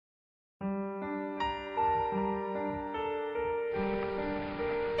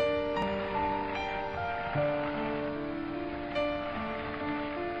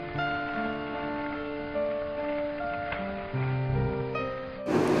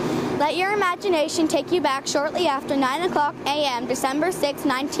Let your imagination take you back shortly after 9 o'clock a.m. December 6,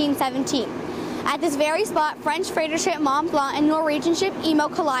 1917. At this very spot, French freighter ship Mont Blanc and Norwegian ship Emo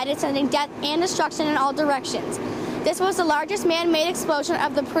collided, sending death and destruction in all directions. This was the largest man-made explosion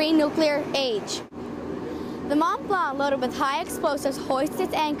of the pre-nuclear age. The Mont Blanc, loaded with high explosives, hoists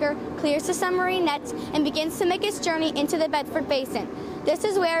its anchor, clears the submarine nets, and begins to make its journey into the Bedford Basin. This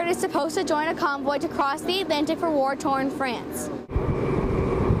is where it is supposed to join a convoy to cross the Atlantic for war-torn France.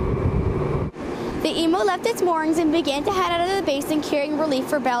 The Emo left its moorings and began to head out of the basin, carrying relief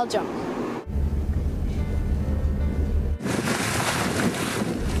for Belgium.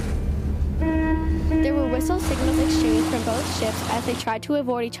 There were whistle signals exchanged from both ships as they tried to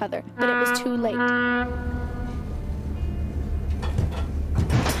avoid each other, but it was too late.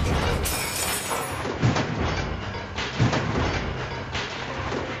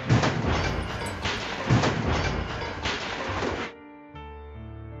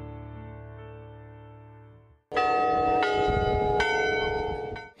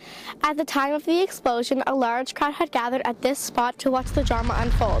 At the time of the explosion, a large crowd had gathered at this spot to watch the drama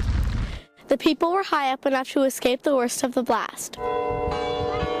unfold. The people were high up enough to escape the worst of the blast.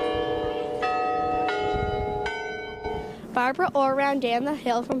 Barbara Orr ran down the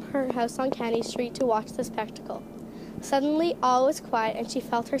hill from her house on Canny Street to watch the spectacle. Suddenly, all was quiet and she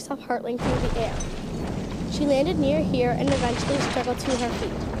felt herself hurtling through the air. She landed near here and eventually struggled to her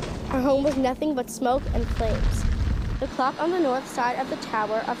feet. Her home was nothing but smoke and flames. The clock on the north side of the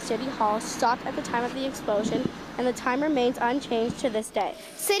tower of City Hall stopped at the time of the explosion, and the time remains unchanged to this day.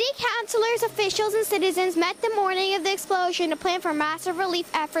 City councilors, officials, and citizens met the morning of the explosion to plan for massive relief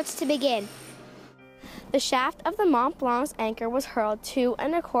efforts to begin. The shaft of the Mont Blanc's anchor was hurled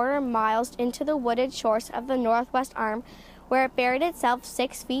 2¼ miles into the wooded shores of the northwest arm, where it buried itself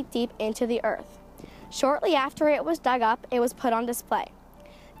 6 feet deep into the earth. Shortly after it was dug up, it was put on display.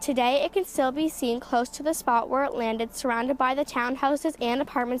 Today, it can still be seen close to the spot where it landed, surrounded by the townhouses and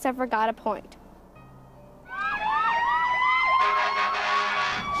apartments of Regatta Point.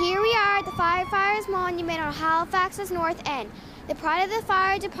 Here we are at the Firefighters Monument on Halifax's North End. The pride of the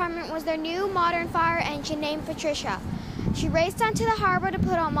fire department was their new modern fire engine named Patricia. She raced onto the harbor to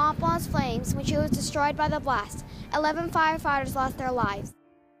put out Mont Blanc's flames when she was destroyed by the blast. 11 firefighters lost their lives.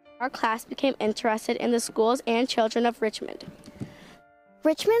 Our class became interested in the schools and children of Richmond.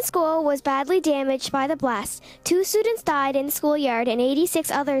 Richmond School was badly damaged by the blast. 2 students died in the schoolyard and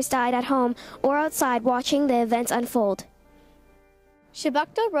 86 others died at home or outside watching the events unfold.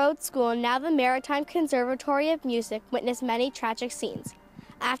 Chebucto Road School, now the Maritime Conservatory of Music, witnessed many tragic scenes.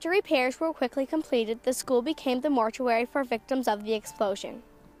 After repairs were quickly completed, the school became the mortuary for victims of the explosion.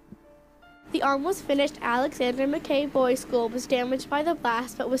 The almost finished Alexander Mackay Boys School was damaged by the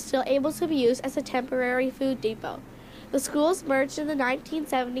blast but was still able to be used as a temporary food depot. The schools merged in the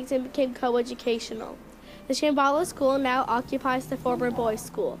 1970s and became coeducational. The Shambhala School now occupies the former boys'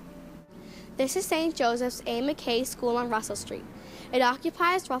 school. This is St. Joseph's A. Mackay School on Russell Street. It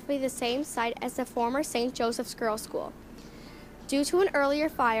occupies roughly the same site as the former St. Joseph's Girls' School. Due to an earlier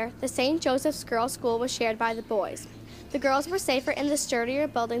fire, the St. Joseph's Girls' School was shared by the boys. The girls were safer in the sturdier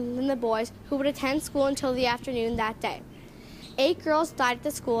building than the boys, who would attend school until the afternoon that day. 8 girls died at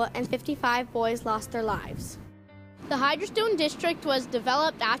the school and 55 boys lost their lives. The Hydrostone District was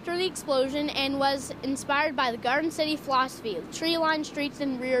developed after the explosion and was inspired by the Garden City philosophy of tree-lined streets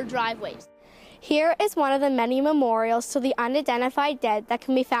and rear driveways. Here is one of the many memorials to the unidentified dead that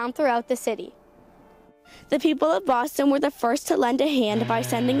can be found throughout the city. The people of Boston were the first to lend a hand by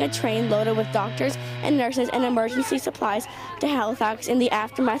sending a train loaded with doctors and nurses and emergency supplies to Halifax in the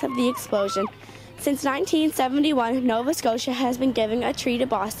aftermath of the explosion. Since 1971, Nova Scotia has been giving a tree to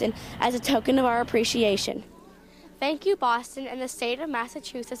Boston as a token of our appreciation. Thank you, Boston and the state of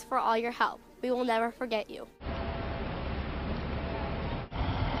Massachusetts, for all your help. We will never forget you.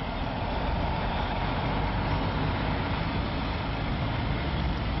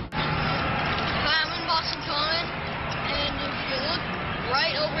 Hi, I'm in Boston Common, and if you look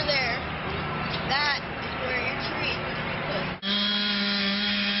right over there, that